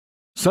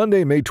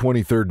Sunday, May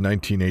 23,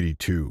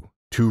 1982,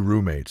 two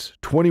roommates,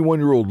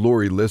 21-year-old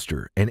Lori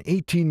Lister and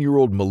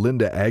 18-year-old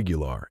Melinda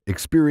Aguilar,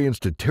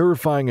 experienced a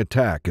terrifying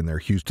attack in their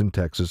Houston,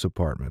 Texas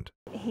apartment.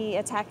 He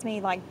attacked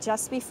me like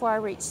just before I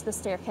reached the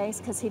staircase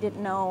because he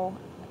didn't know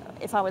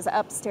if I was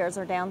upstairs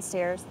or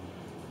downstairs.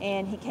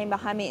 And he came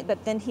behind me,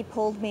 but then he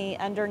pulled me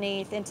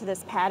underneath into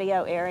this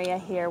patio area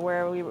here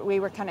where we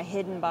were kind of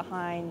hidden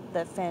behind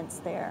the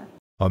fence there.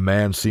 A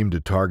man seemed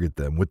to target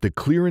them with the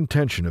clear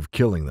intention of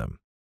killing them.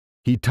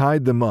 He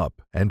tied them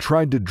up and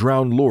tried to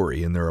drown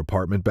Lori in their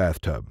apartment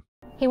bathtub.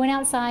 He went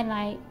outside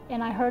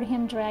and I heard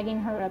him dragging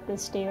her up the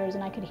stairs,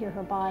 and I could hear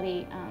her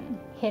body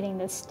hitting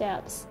the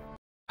steps.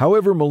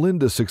 However,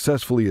 Melinda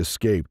successfully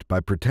escaped by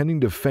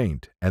pretending to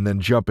faint and then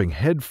jumping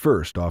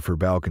headfirst off her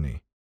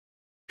balcony.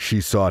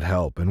 She sought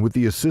help, and with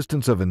the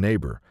assistance of a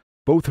neighbor,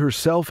 both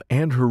herself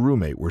and her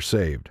roommate were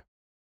saved.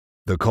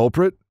 The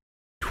culprit,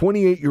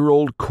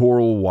 28-year-old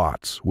Coral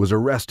Watts, was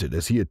arrested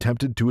as he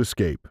attempted to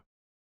escape.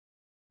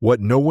 What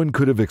no one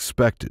could have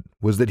expected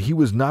was that he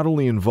was not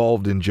only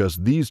involved in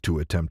just these two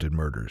attempted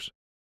murders,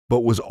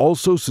 but was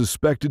also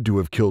suspected to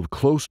have killed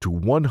close to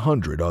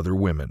 100 other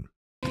women.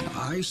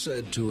 I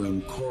said to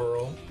him,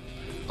 "Coral,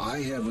 I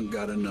haven't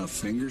got enough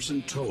fingers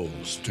and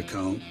toes to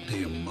count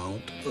the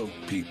amount of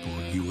people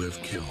you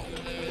have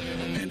killed."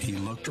 And he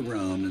looked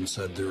around and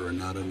said, "There are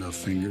not enough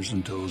fingers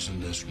and toes in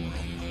this room."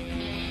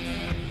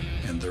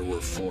 And there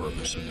were 4 of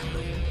us in the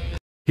room.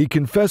 He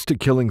confessed to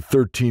killing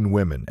 13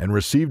 women and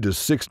received a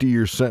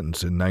 60-year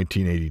sentence in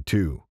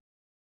 1982.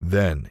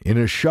 Then, in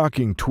a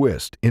shocking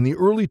twist, in the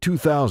early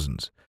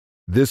 2000s,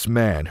 this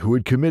man who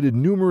had committed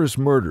numerous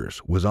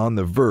murders was on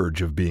the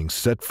verge of being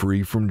set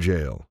free from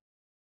jail.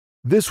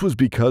 This was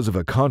because of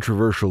a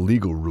controversial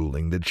legal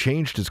ruling that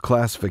changed his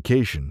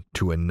classification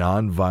to a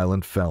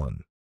non-violent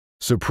felon.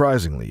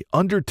 Surprisingly,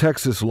 under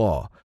Texas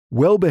law,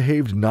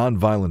 well-behaved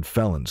non-violent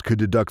felons could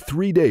deduct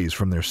 3 days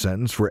from their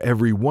sentence for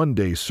every 1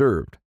 day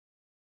served.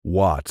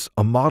 Watts,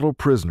 a model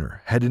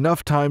prisoner, had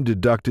enough time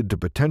deducted to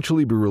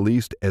potentially be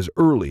released as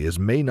early as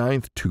May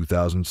 9,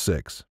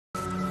 2006.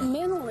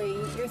 Mentally,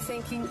 you're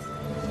thinking,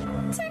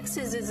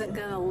 Texas isn't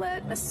going to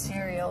let a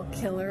serial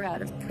killer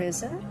out of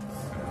prison.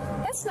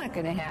 That's not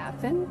going to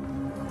happen.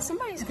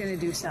 Somebody's going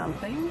to do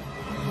something.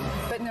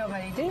 But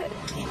nobody did.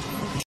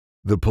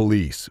 The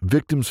police,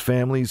 victims'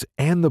 families,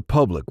 and the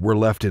public were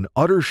left in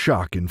utter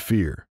shock and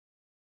fear.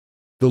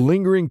 The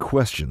lingering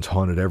questions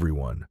haunted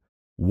everyone.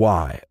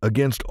 Why,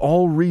 against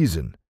all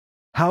reason,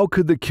 how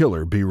could the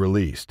killer be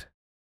released?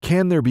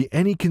 Can there be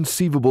any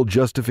conceivable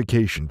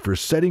justification for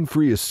setting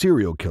free a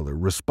serial killer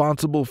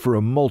responsible for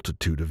a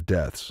multitude of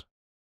deaths?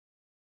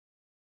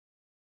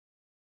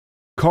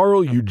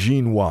 Carl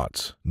Eugene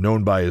Watts,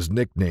 known by his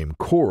nickname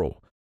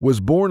Coral, was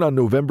born on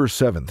November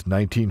 7,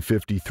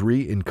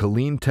 1953 in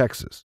Killeen,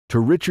 Texas, to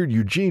Richard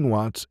Eugene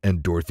Watts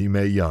and Dorothy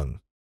Mae Young.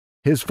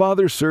 His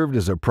father served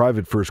as a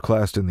private first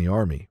class in the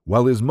Army,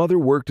 while his mother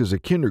worked as a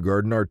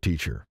kindergarten art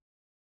teacher.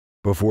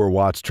 Before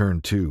Watts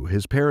turned 2,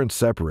 his parents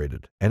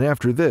separated, and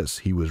after this,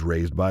 he was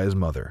raised by his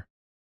mother.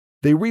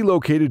 They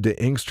relocated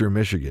to Inkster,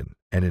 Michigan,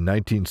 and in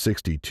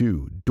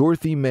 1962,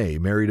 Dorothy Mae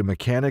married a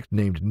mechanic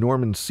named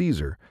Norman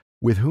Caesar,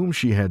 with whom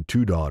she had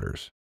 2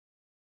 daughters.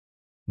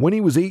 When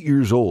he was 8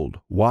 years old,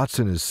 Watts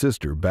and his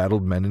sister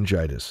battled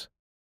meningitis.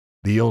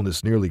 The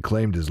illness nearly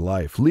claimed his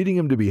life, leading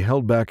him to be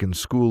held back in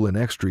school an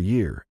extra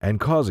year and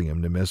causing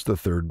him to miss the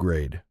 3rd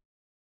grade.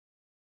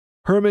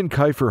 Herman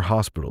Kiefer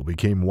Hospital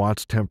became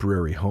Watts'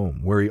 temporary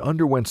home, where he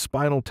underwent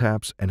spinal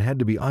taps and had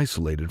to be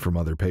isolated from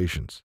other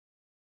patients.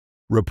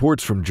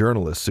 Reports from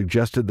journalists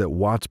suggested that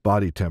Watts'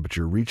 body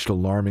temperature reached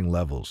alarming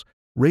levels,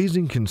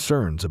 raising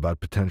concerns about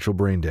potential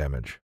brain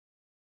damage.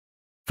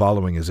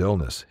 Following his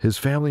illness, his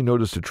family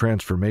noticed a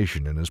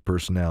transformation in his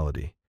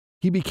personality.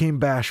 He became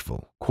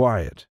bashful,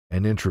 quiet,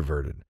 and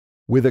introverted,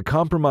 with a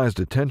compromised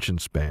attention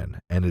span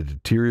and a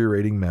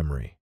deteriorating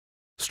memory.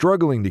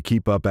 Struggling to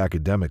keep up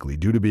academically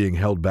due to being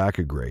held back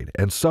a grade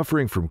and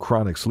suffering from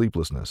chronic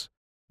sleeplessness,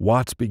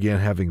 Watts began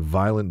having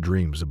violent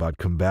dreams about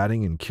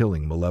combating and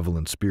killing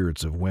malevolent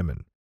spirits of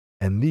women,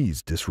 and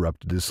these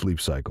disrupted his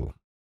sleep cycle.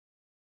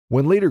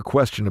 When later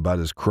questioned about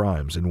his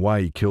crimes and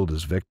why he killed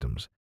his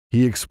victims,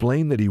 he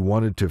explained that he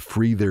wanted to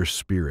free their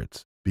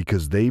spirits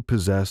because they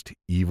possessed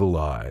evil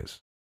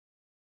eyes.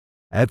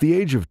 At the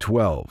age of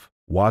 12,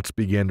 Watts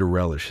began to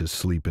relish his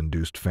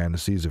sleep-induced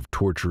fantasies of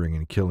torturing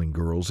and killing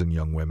girls and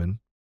young women.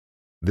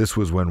 This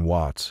was when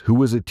Watts, who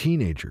was a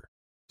teenager,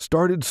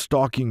 started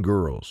stalking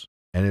girls,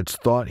 and it's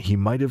thought he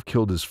might have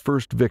killed his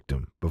first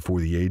victim before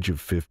the age of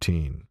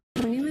 15.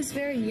 When he was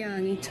very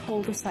young, he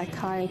told a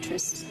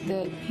psychiatrist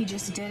that he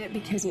just did it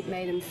because it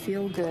made him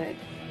feel good.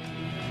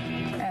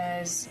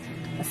 As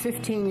a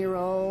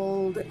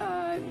 15-year-old,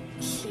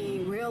 he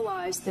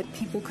realized that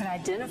people could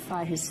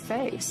identify his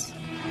face.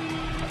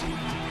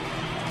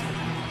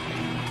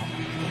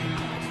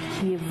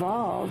 He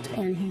evolved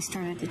and he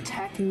started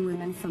attacking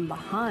women from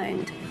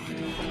behind.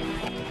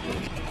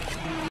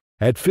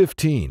 At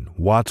 15,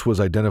 Watts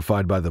was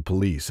identified by the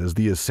police as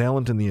the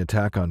assailant in the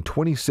attack on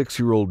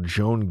 26-year-old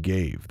Joan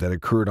Gave that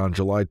occurred on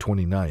July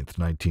 29,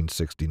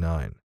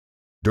 1969.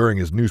 During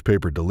his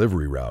newspaper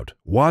delivery route,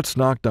 Watts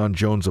knocked on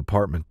Joan's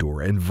apartment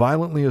door and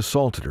violently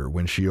assaulted her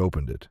when she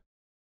opened it.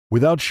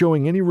 Without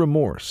showing any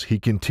remorse, he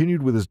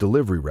continued with his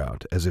delivery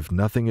route as if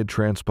nothing had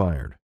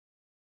transpired.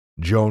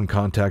 Joan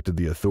contacted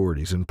the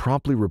authorities and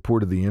promptly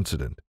reported the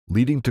incident,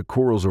 leading to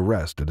Coral's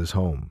arrest at his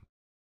home.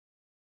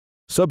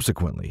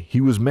 Subsequently, he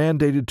was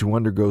mandated to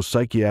undergo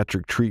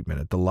psychiatric treatment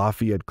at the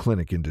Lafayette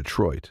Clinic in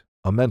Detroit,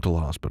 a mental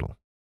hospital.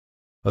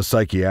 A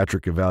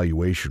psychiatric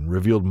evaluation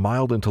revealed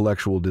mild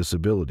intellectual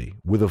disability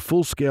with a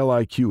full-scale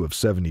IQ of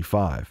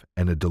 75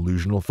 and a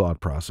delusional thought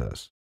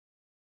process.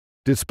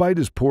 Despite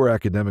his poor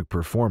academic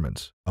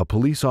performance, a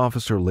police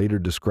officer later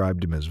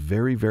described him as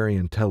very, very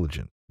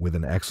intelligent with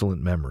an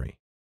excellent memory.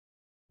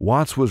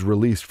 Watts was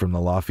released from the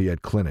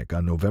Lafayette Clinic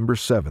on November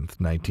 7,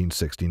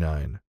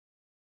 1969.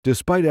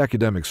 Despite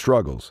academic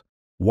struggles,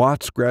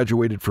 Watts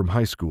graduated from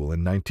high school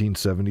in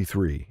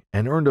 1973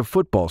 and earned a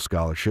football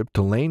scholarship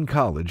to Lane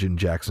College in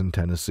Jackson,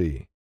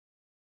 Tennessee.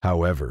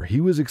 However, he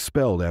was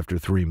expelled after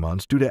 3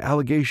 months due to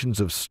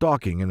allegations of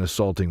stalking and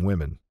assaulting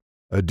women.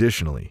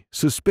 Additionally,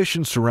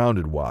 suspicion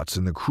surrounded Watts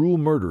in the cruel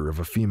murder of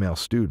a female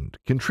student,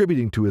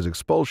 contributing to his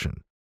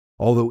expulsion,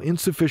 although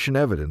insufficient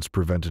evidence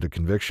prevented a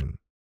conviction.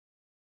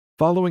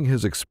 Following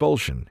his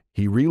expulsion,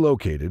 he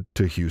relocated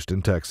to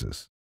Houston,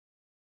 Texas.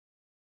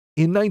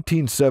 In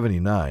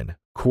 1979,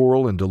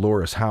 Coral and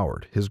Dolores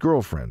Howard, his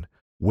girlfriend,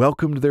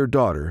 welcomed their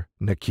daughter,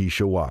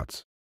 Nakisha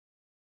Watts.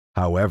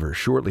 However,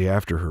 shortly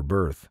after her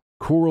birth,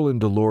 Coral and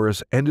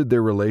Dolores ended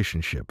their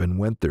relationship and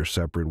went their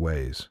separate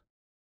ways.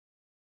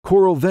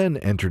 Coral then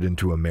entered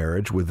into a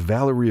marriage with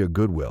Valeria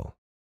Goodwill.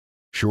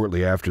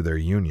 Shortly after their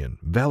union,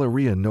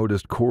 Valeria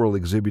noticed Coral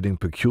exhibiting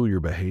peculiar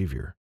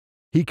behavior.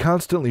 He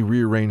constantly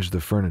rearranged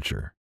the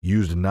furniture,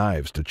 used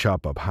knives to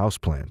chop up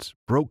houseplants,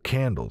 broke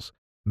candles,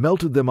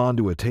 melted them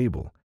onto a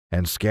table,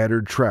 and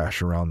scattered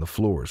trash around the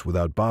floors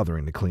without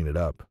bothering to clean it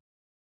up.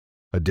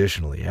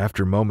 Additionally,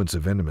 after moments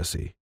of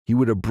intimacy, he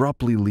would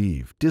abruptly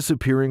leave,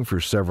 disappearing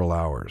for several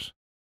hours.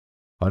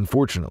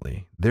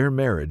 Unfortunately, their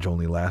marriage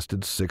only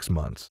lasted 6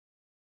 months.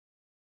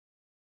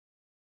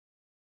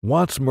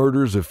 Watts'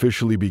 murders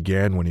officially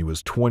began when he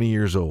was 20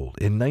 years old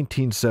in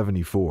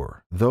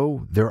 1974,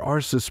 though there are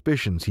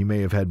suspicions he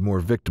may have had more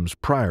victims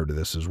prior to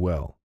this as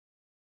well.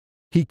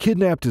 He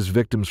kidnapped his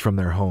victims from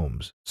their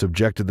homes,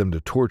 subjected them to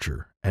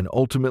torture, and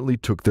ultimately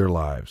took their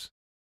lives.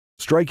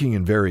 Striking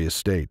in various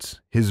states,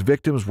 his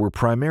victims were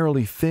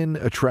primarily thin,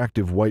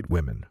 attractive white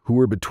women who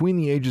were between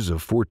the ages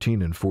of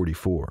 14 and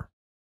 44.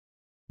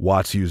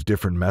 Watts used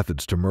different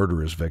methods to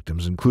murder his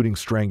victims, including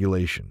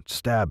strangulation,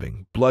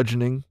 stabbing,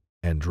 bludgeoning,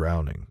 and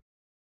drowning.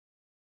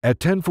 At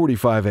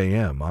 10:45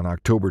 a.m. on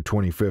October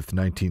 25,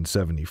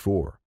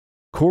 1974,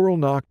 Coral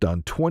knocked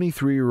on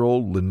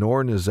 23-year-old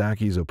Lenore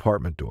Nizaki's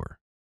apartment door.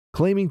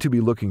 Claiming to be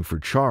looking for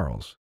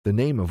Charles, the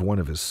name of one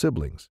of his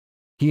siblings,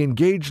 he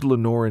engaged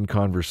Lenore in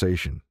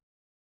conversation.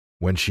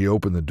 When she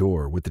opened the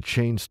door with the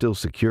chain still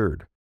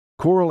secured,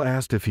 Coral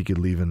asked if he could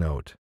leave a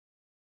note.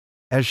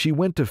 As she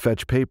went to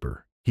fetch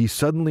paper, he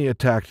suddenly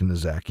attacked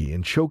Nizaki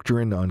and choked her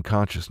into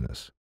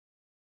unconsciousness.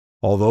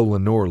 Although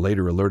Lenore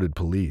later alerted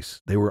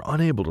police, they were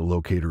unable to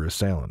locate her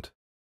assailant.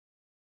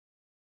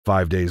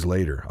 5 days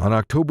later, on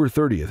October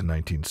 30,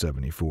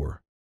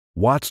 1974,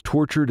 Watts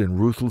tortured and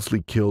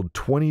ruthlessly killed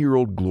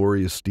 20-year-old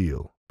Gloria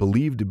Steele,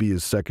 believed to be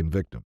his second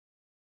victim.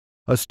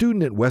 A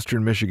student at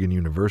Western Michigan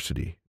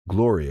University,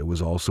 Gloria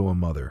was also a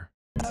mother.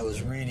 I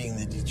was reading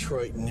the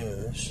Detroit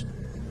News.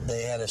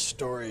 They had a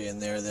story in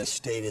there that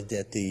stated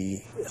that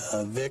the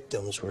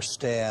victims were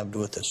stabbed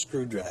with a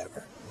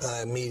screwdriver.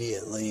 I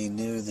immediately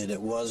knew that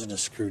it wasn't a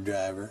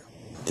screwdriver,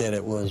 that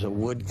it was a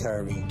wood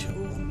carving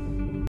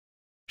tool.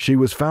 She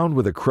was found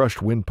with a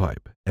crushed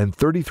windpipe and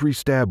 33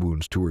 stab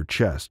wounds to her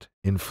chest,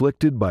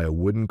 inflicted by a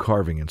wooden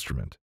carving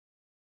instrument.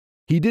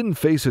 He didn't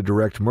face a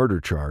direct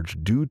murder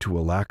charge due to a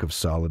lack of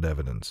solid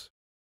evidence.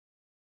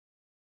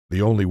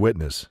 The only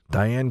witness,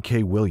 Diane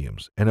K.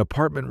 Williams, an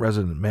apartment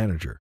resident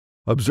manager,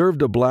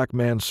 observed a black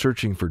man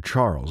searching for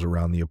Charles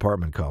around the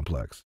apartment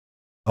complex.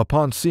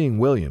 Upon seeing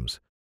Williams,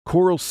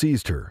 Coral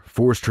seized her,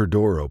 forced her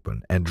door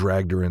open, and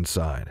dragged her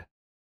inside.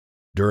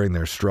 During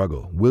their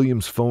struggle,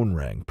 Williams' phone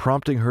rang,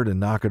 prompting her to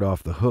knock it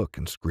off the hook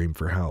and scream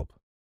for help.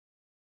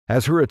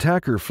 As her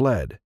attacker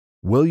fled,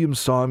 Williams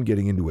saw him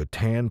getting into a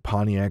tan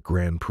Pontiac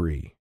Grand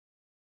Prix.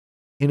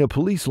 In a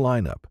police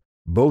lineup,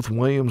 both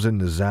Williams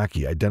and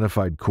Nizaki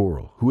identified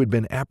Coral, who had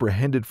been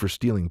apprehended for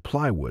stealing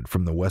plywood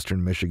from the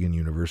Western Michigan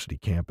University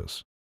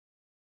campus.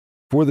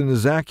 For the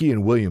Nizaki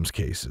and Williams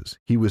cases,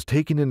 he was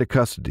taken into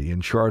custody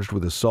and charged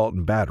with assault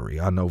and battery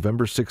on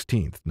November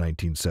 16,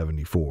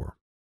 1974.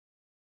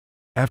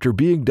 After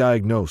being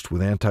diagnosed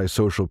with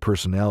antisocial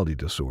personality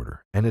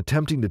disorder and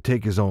attempting to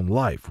take his own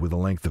life with a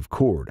length of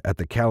cord at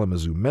the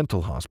Kalamazoo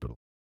Mental Hospital,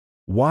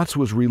 Watts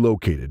was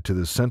relocated to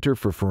the Center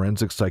for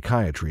Forensic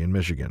Psychiatry in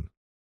Michigan.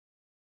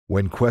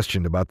 When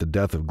questioned about the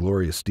death of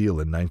Gloria Steele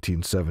in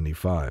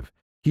 1975,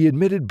 He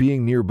admitted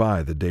being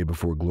nearby the day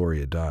before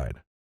Gloria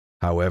died.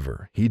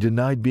 However, he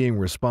denied being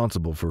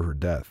responsible for her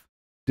death,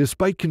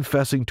 despite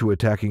confessing to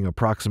attacking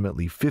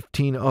approximately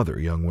 15 other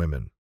young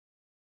women.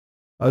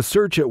 A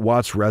search at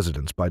Watts'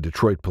 residence by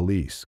Detroit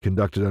police,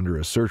 conducted under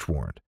a search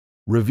warrant,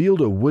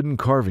 revealed a wooden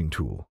carving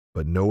tool,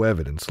 but no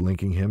evidence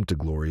linking him to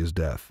Gloria's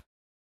death.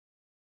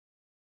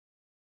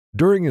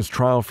 During his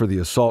trial for the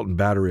assault and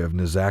battery of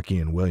Nizaki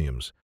and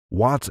Williams,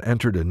 Watts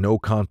entered a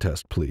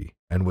no-contest plea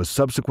and was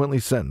subsequently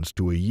sentenced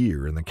to a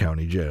year in the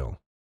county jail.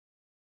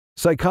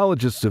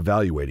 Psychologists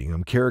evaluating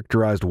him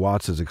characterized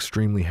Watts as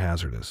extremely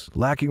hazardous,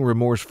 lacking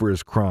remorse for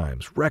his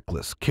crimes,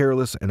 reckless,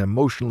 careless, and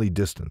emotionally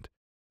distant,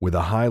 with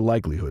a high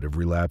likelihood of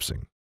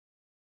relapsing.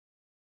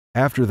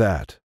 After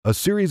that, a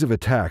series of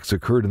attacks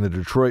occurred in the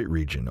Detroit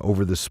region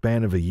over the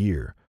span of a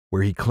year,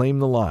 where he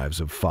claimed the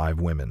lives of 5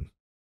 women.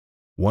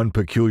 One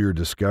peculiar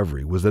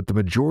discovery was that the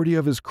majority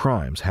of his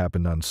crimes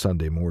happened on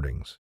Sunday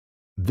mornings.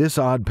 This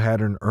odd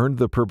pattern earned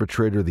the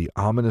perpetrator the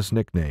ominous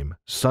nickname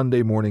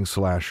Sunday Morning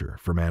Slasher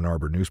from Ann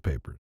Arbor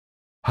newspapers,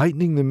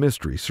 heightening the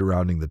mystery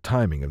surrounding the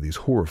timing of these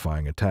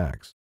horrifying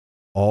attacks,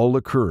 all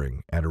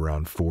occurring at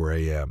around 4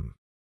 a.m.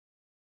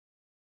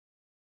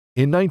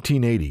 In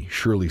 1980,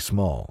 Shirley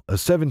Small, a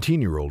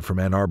 17-year-old from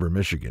Ann Arbor,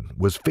 Michigan,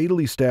 was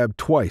fatally stabbed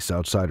twice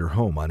outside her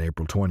home on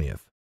April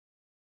 20th.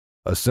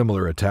 A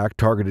similar attack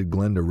targeted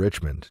Glenda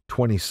Richmond,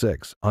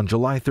 26, on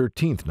July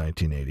 13,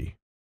 1980.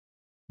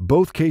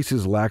 Both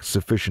cases lacked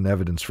sufficient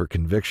evidence for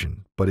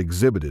conviction, but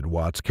exhibited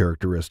Watts'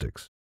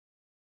 characteristics.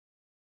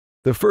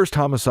 The first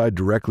homicide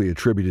directly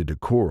attributed to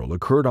Coral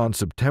occurred on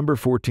September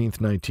 14,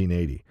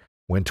 1980,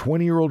 when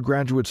 20-year-old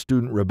graduate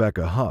student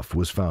Rebecca Huff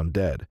was found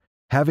dead,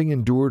 having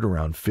endured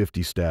around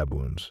 50 stab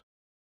wounds.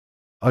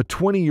 A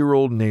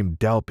 20-year-old named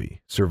Dalpy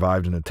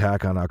survived an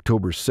attack on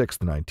October 6,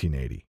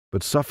 1980,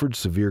 but suffered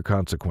severe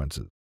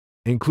consequences,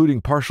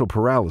 including partial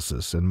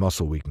paralysis and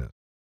muscle weakness.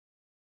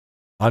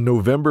 On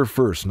November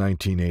 1,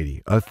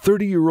 1980, a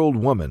 30-year-old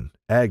woman,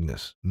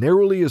 Agnes,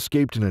 narrowly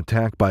escaped an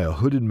attack by a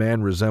hooded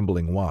man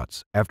resembling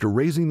Watts after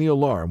raising the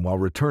alarm while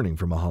returning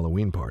from a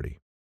Halloween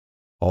party.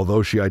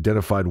 Although she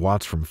identified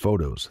Watts from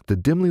photos, the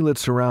dimly lit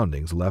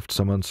surroundings left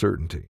some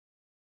uncertainty.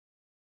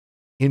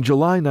 In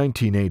July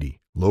 1980,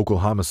 local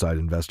homicide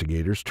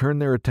investigators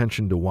turned their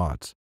attention to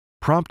Watts,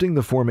 prompting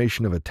the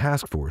formation of a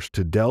task force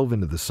to delve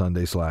into the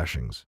Sunday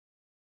slashings.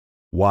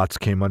 Watts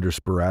came under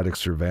sporadic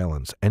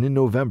surveillance, and in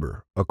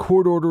November, a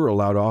court order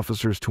allowed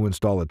officers to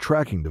install a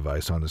tracking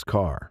device on his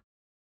car.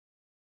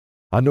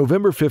 On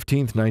November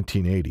 15,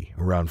 1980,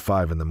 around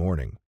 5 in the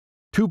morning,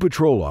 2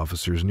 patrol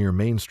officers near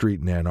Main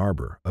Street in Ann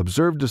Arbor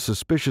observed a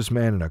suspicious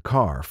man in a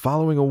car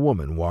following a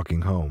woman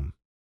walking home.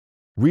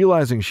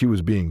 Realizing she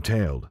was being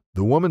tailed,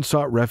 the woman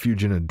sought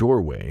refuge in a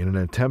doorway in an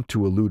attempt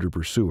to elude her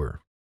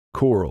pursuer.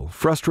 Coral,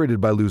 frustrated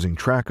by losing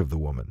track of the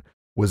woman,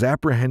 was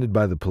apprehended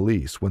by the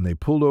police when they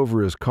pulled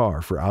over his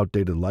car for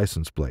outdated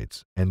license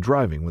plates and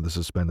driving with a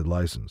suspended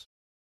license.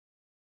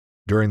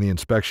 During the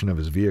inspection of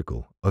his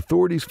vehicle,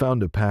 authorities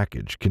found a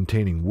package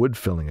containing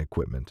wood-filling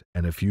equipment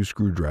and a few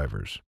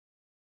screwdrivers.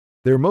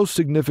 Their most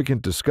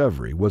significant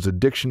discovery was a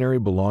dictionary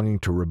belonging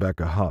to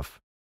Rebecca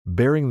Huff,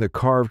 bearing the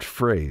carved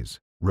phrase,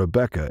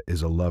 "Rebecca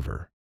is a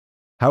lover."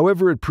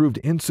 However, it proved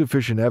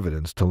insufficient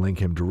evidence to link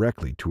him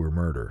directly to her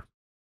murder.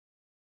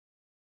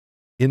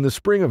 In the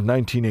spring of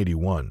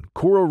 1981,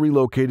 Coral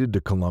relocated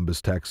to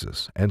Columbus,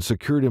 Texas, and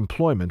secured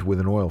employment with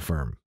an oil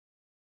firm.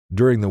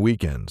 During the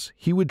weekends,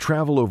 he would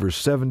travel over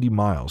 70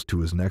 miles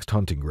to his next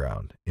hunting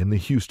ground in the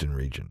Houston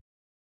region.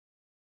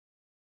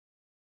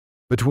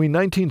 Between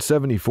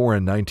 1974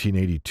 and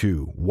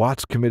 1982,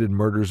 Watts committed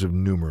murders of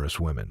numerous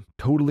women,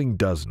 totaling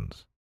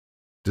dozens.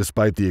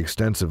 Despite the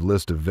extensive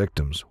list of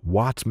victims,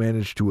 Watts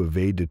managed to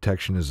evade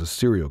detection as a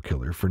serial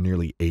killer for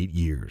nearly 8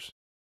 years.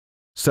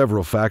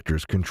 Several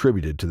factors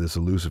contributed to this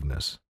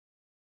elusiveness.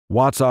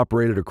 Watts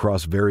operated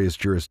across various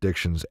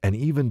jurisdictions and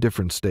even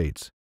different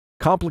states,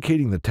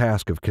 complicating the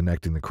task of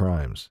connecting the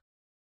crimes.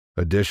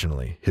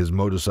 Additionally, his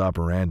modus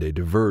operandi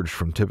diverged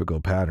from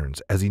typical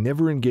patterns as he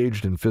never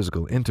engaged in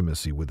physical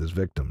intimacy with his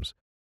victims,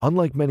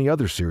 unlike many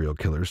other serial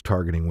killers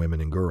targeting women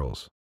and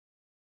girls.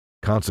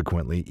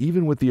 Consequently,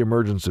 even with the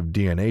emergence of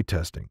DNA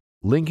testing,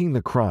 linking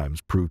the crimes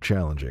proved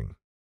challenging.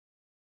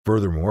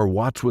 Furthermore,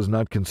 Watts was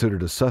not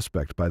considered a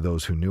suspect by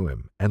those who knew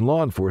him, and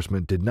law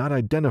enforcement did not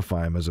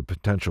identify him as a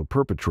potential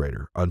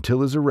perpetrator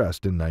until his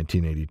arrest in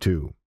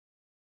 1982.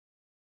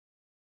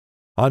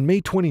 On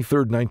May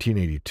 23,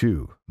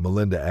 1982,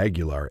 Melinda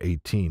Aguilar,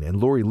 18, and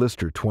Lori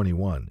Lister,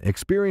 21,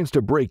 experienced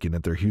a break-in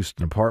at their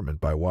Houston apartment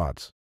by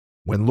Watts.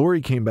 When Lori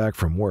came back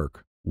from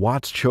work,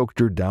 Watts choked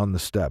her down the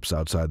steps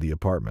outside the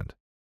apartment.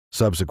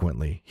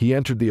 Subsequently, he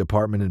entered the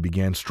apartment and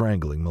began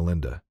strangling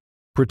Melinda.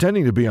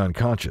 Pretending to be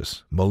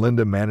unconscious,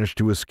 Melinda managed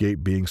to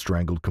escape being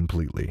strangled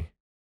completely.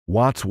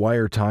 Watts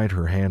wire-tied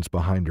her hands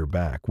behind her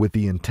back with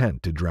the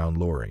intent to drown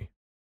Lori.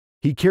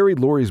 He carried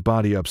Lori's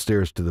body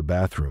upstairs to the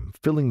bathroom,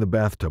 filling the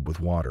bathtub with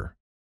water.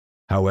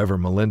 However,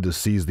 Melinda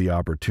seized the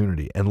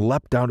opportunity and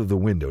leapt out of the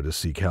window to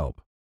seek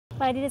help.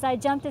 What I did is I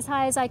jumped as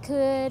high as I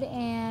could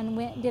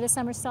and did a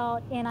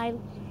somersault, and I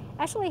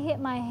Actually hit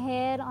my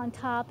head on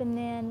top, and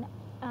then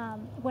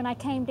when I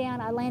came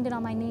down, I landed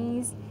on my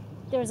knees.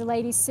 There was a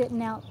lady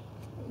sitting out,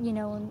 you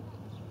know,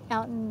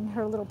 out in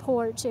her little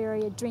porch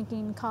area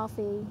drinking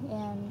coffee,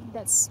 and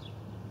that's,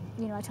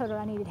 you know, I told her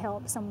I needed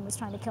help. Someone was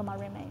trying to kill my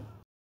roommate.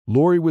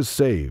 Lori was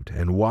saved,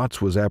 and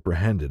Watts was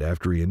apprehended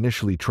after he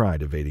initially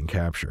tried evading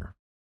capture.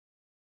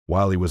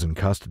 While he was in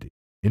custody,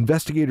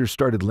 investigators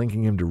started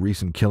linking him to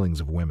recent killings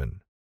of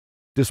women.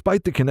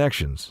 Despite the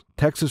connections,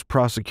 Texas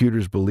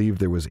prosecutors believed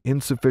there was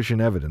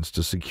insufficient evidence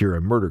to secure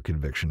a murder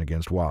conviction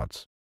against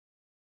Watts.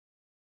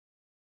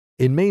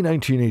 In May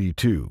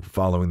 1982,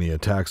 following the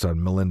attacks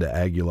on Melinda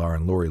Aguilar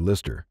and Lori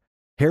Lister,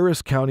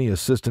 Harris County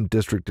Assistant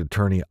District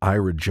Attorney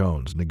Ira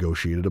Jones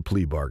negotiated a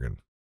plea bargain.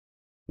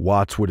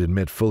 Watts would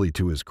admit fully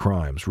to his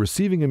crimes,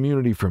 receiving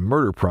immunity from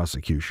murder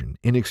prosecution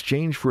in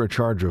exchange for a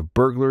charge of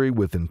burglary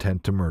with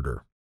intent to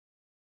murder.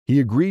 He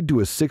agreed to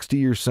a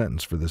 60-year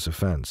sentence for this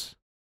offense.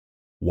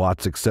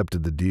 Watts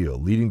accepted the deal,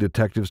 leading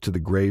detectives to the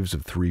graves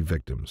of 3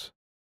 victims.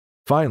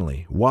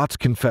 Finally, Watts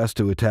confessed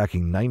to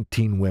attacking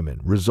 19 women,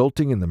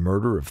 resulting in the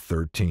murder of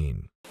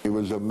 13. It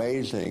was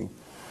amazing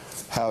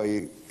how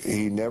he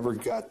never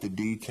got the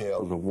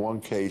details of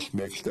one case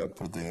mixed up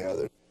with the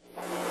other.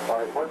 All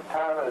right, what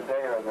time of the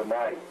day or the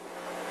night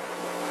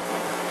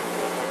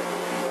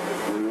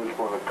did this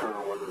one occur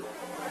when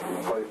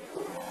you placed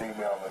the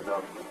female in the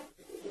dumpster?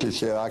 He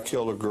said, I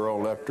killed a girl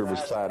and left her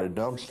beside a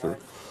dumpster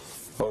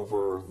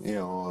over, you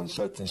know, on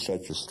such and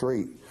such a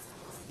street.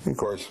 And of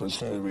course, as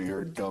soon as we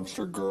heard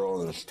dumpster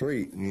girl in the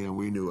street, you know,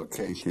 we knew what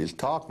case he was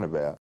talking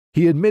about.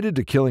 He admitted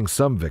to killing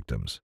some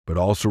victims, but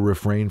also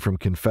refrained from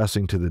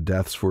confessing to the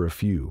deaths for a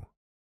few.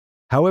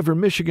 However,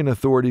 Michigan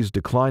authorities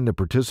declined to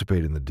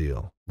participate in the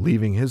deal,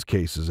 leaving his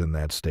cases in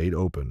that state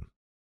open.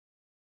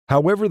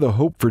 However, the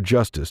hope for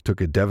justice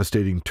took a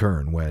devastating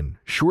turn when,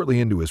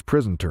 shortly into his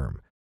prison term,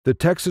 the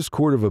Texas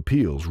Court of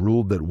Appeals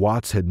ruled that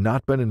Watts had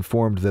not been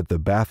informed that the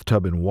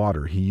bathtub and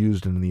water he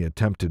used in the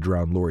attempt to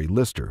drown Lori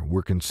Lister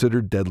were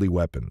considered deadly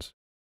weapons.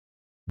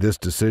 This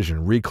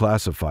decision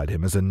reclassified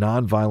him as a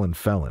nonviolent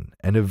felon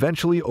and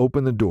eventually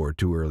opened the door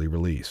to early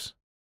release.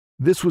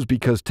 This was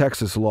because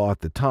Texas law at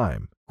the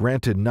time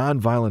granted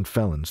nonviolent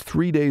felons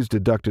 3 days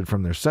deducted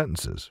from their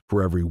sentences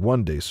for every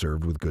 1 day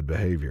served with good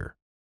behavior.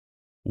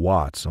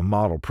 Watts, a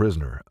model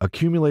prisoner,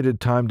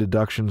 accumulated time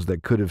deductions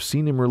that could have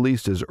seen him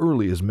released as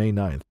early as May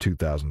 9,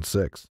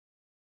 2006.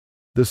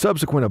 The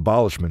subsequent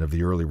abolishment of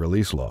the early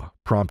release law,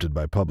 prompted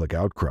by public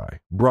outcry,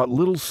 brought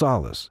little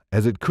solace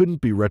as it couldn't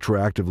be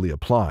retroactively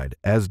applied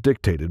as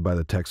dictated by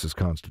the Texas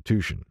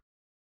Constitution.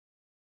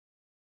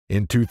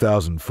 In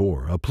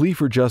 2004, a plea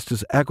for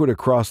justice echoed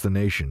across the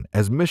nation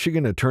as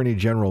Michigan Attorney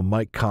General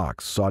Mike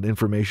Cox sought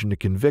information to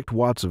convict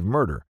Watts of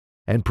murder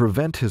and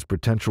prevent his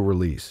potential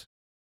release.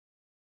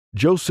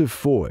 Joseph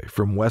Foy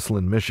from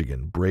Westland,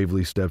 Michigan,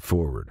 bravely stepped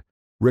forward,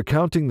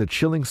 recounting the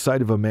chilling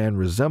sight of a man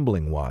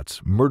resembling Watts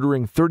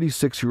murdering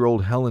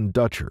 36-year-old Helen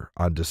Dutcher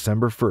on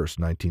December 1,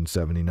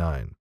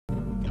 1979.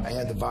 I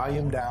had the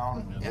volume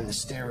down and the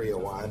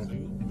stereo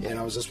on, and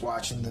I was just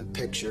watching the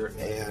picture,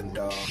 and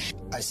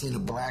I seen a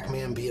black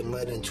man being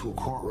led into a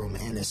courtroom,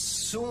 and as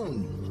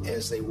soon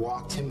as they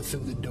walked him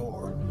through the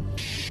door,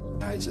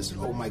 I just,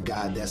 oh my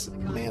God, that's the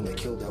man that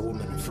killed that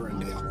woman in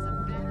Ferndale.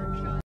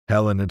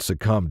 Helen had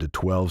succumbed to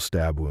 12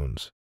 stab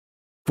wounds.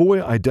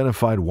 Foy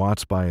identified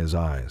Watts by his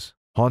eyes,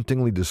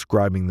 hauntingly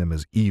describing them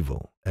as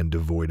evil and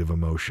devoid of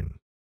emotion.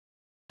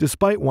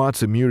 Despite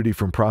Watts' immunity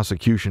from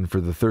prosecution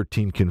for the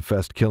 13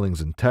 confessed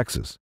killings in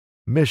Texas,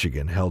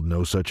 Michigan held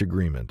no such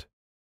agreement.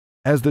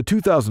 As the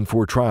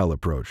 2004 trial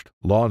approached,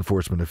 law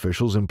enforcement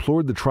officials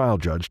implored the trial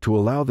judge to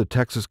allow the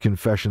Texas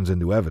confessions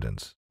into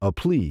evidence, a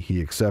plea he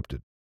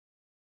accepted.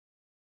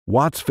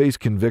 Watts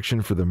faced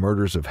conviction for the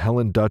murders of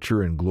Helen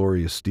Dutcher and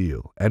Gloria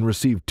Steele and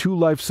received 2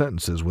 life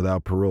sentences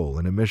without parole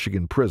in a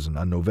Michigan prison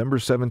on November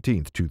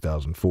 17,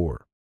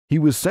 2004. He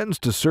was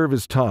sentenced to serve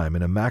his time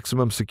in a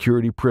maximum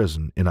security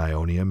prison in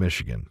Ionia,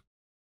 Michigan.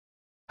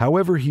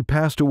 However, he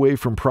passed away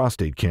from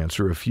prostate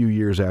cancer a few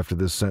years after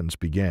this sentence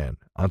began,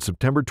 on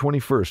September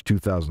 21,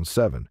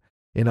 2007,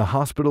 in a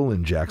hospital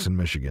in Jackson,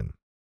 Michigan.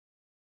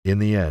 In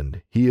the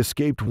end, he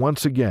escaped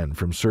once again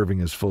from serving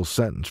his full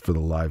sentence for the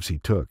lives he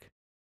took,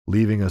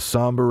 leaving a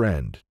somber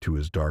end to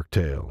his dark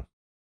tale.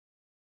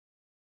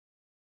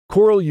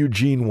 Coral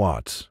Eugene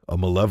Watts, a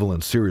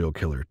malevolent serial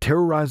killer,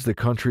 terrorized the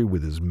country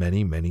with his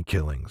many, many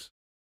killings.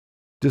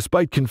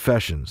 Despite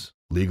confessions,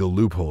 legal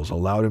loopholes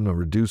allowed him a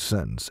reduced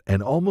sentence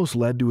and almost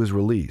led to his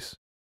release.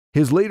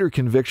 His later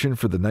conviction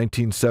for the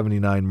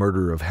 1979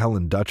 murder of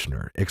Helen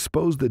Dutcher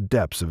exposed the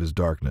depths of his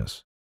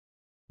darkness.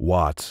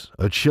 Watts,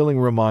 a chilling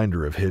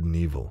reminder of hidden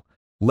evil,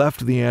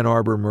 left the Ann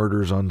Arbor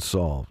murders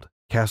unsolved,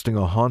 casting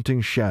a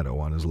haunting shadow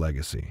on his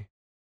legacy.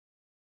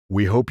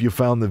 We hope you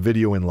found the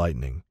video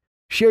enlightening.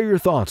 Share your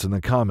thoughts in the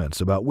comments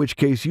about which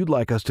case you'd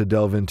like us to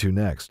delve into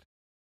next.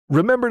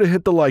 Remember to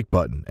hit the like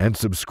button and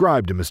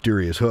subscribe to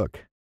Mysterious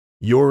Hook.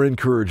 Your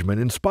encouragement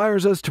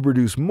inspires us to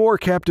produce more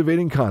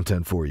captivating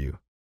content for you.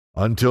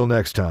 Until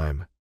next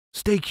time,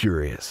 stay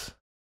curious.